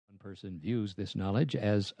person views this knowledge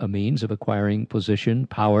as a means of acquiring position,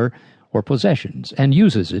 power, or possessions, and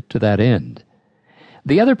uses it to that end.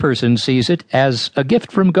 The other person sees it as a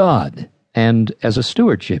gift from God and as a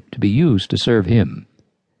stewardship to be used to serve Him.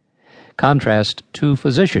 Contrast two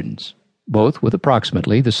physicians, both with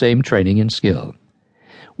approximately the same training and skill.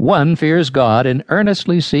 One fears God and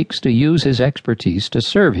earnestly seeks to use his expertise to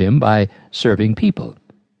serve Him by serving people.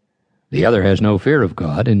 The other has no fear of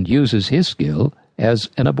God and uses his skill as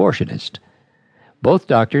an abortionist. Both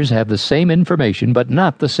doctors have the same information but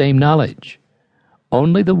not the same knowledge.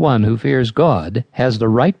 Only the one who fears God has the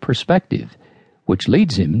right perspective, which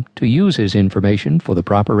leads him to use his information for the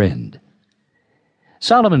proper end.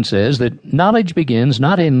 Solomon says that knowledge begins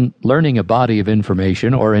not in learning a body of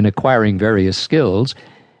information or in acquiring various skills,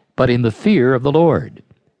 but in the fear of the Lord.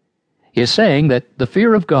 He is saying that the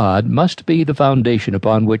fear of God must be the foundation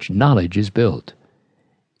upon which knowledge is built.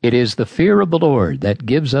 It is the fear of the Lord that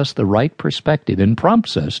gives us the right perspective and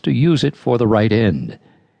prompts us to use it for the right end.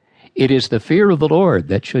 It is the fear of the Lord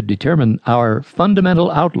that should determine our fundamental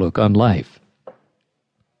outlook on life.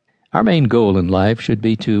 Our main goal in life should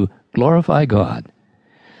be to glorify God.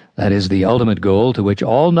 That is the ultimate goal to which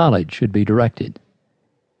all knowledge should be directed.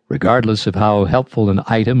 Regardless of how helpful an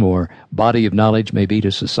item or body of knowledge may be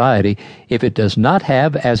to society, if it does not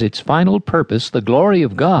have as its final purpose the glory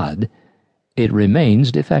of God, it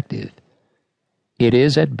remains defective. It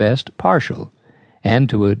is at best partial, and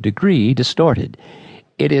to a degree distorted.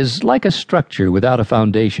 It is like a structure without a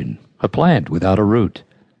foundation, a plant without a root.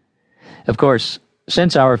 Of course,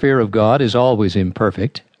 since our fear of God is always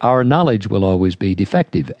imperfect, our knowledge will always be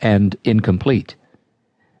defective and incomplete,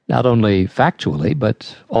 not only factually,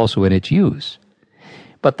 but also in its use.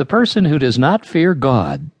 But the person who does not fear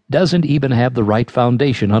God doesn't even have the right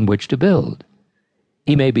foundation on which to build.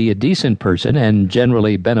 He may be a decent person and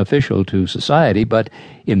generally beneficial to society, but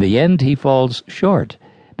in the end he falls short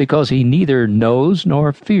because he neither knows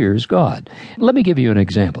nor fears God. Let me give you an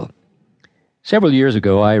example. Several years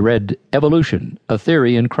ago I read Evolution, A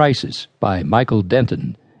Theory in Crisis by Michael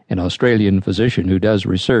Denton, an Australian physician who does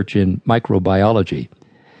research in microbiology.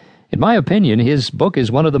 In my opinion, his book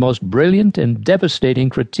is one of the most brilliant and devastating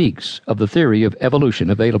critiques of the theory of evolution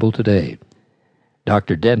available today.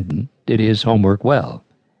 Dr. Denton did his homework well.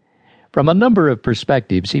 From a number of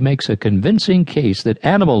perspectives, he makes a convincing case that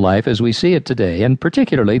animal life as we see it today, and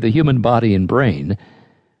particularly the human body and brain,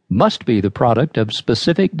 must be the product of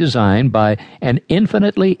specific design by an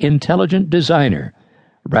infinitely intelligent designer,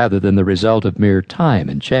 rather than the result of mere time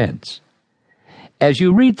and chance. As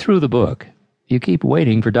you read through the book, you keep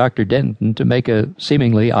waiting for Dr. Denton to make a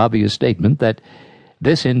seemingly obvious statement that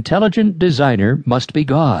this intelligent designer must be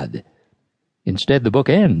God. Instead, the book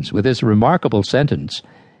ends with this remarkable sentence: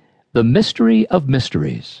 "The mystery of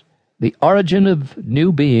mysteries, the origin of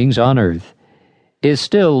new beings on earth, is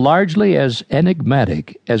still largely as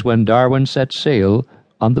enigmatic as when Darwin set sail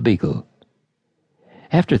on the Beagle."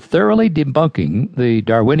 After thoroughly debunking the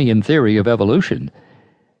Darwinian theory of evolution,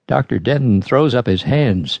 Dr. Denton throws up his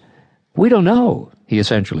hands. "We don't know," he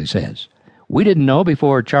essentially says. "We didn't know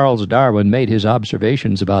before Charles Darwin made his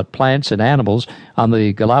observations about plants and animals on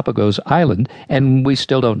the Galapagos Island, and we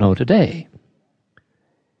still don't know today."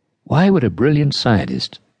 Why would a brilliant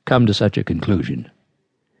scientist come to such a conclusion?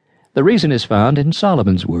 The reason is found in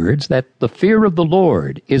Solomon's words that the fear of the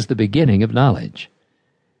Lord is the beginning of knowledge.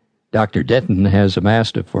 Dr. Denton has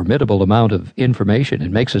amassed a formidable amount of information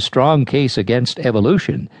and makes a strong case against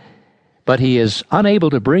evolution, but he is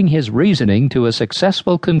unable to bring his reasoning to a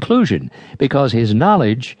successful conclusion because his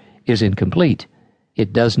knowledge is incomplete.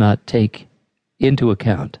 It does not take into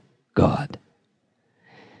account God.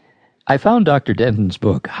 I found Dr. Denton's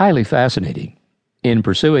book highly fascinating. In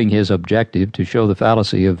pursuing his objective to show the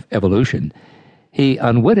fallacy of evolution, he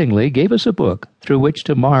unwittingly gave us a book through which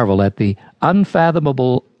to marvel at the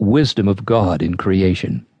unfathomable wisdom of God in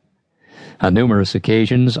creation. On numerous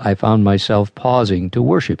occasions I found myself pausing to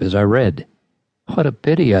worship as I read. What a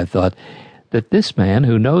pity, I thought, that this man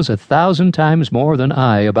who knows 1,000 times more than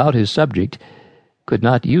I about his subject could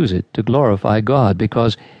not use it to glorify God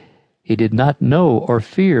because he did not know or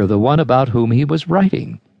fear the one about whom he was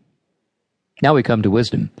writing. Now we come to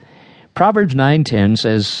wisdom. Proverbs 9:10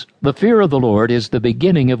 says, "The fear of the Lord is the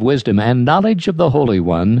beginning of wisdom, and knowledge of the Holy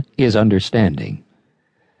One is understanding."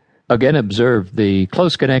 Again, observe the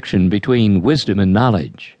close connection between wisdom and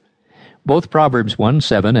knowledge. Both Proverbs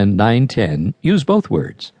 1:7 and 9:10 use both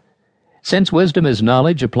words. Since wisdom is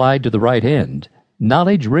knowledge applied to the right end,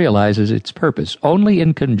 knowledge realizes its purpose only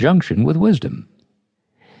in conjunction with wisdom.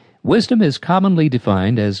 Wisdom is commonly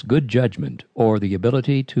defined as good judgment or the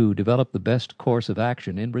ability to develop the best course of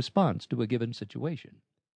action in response to a given situation.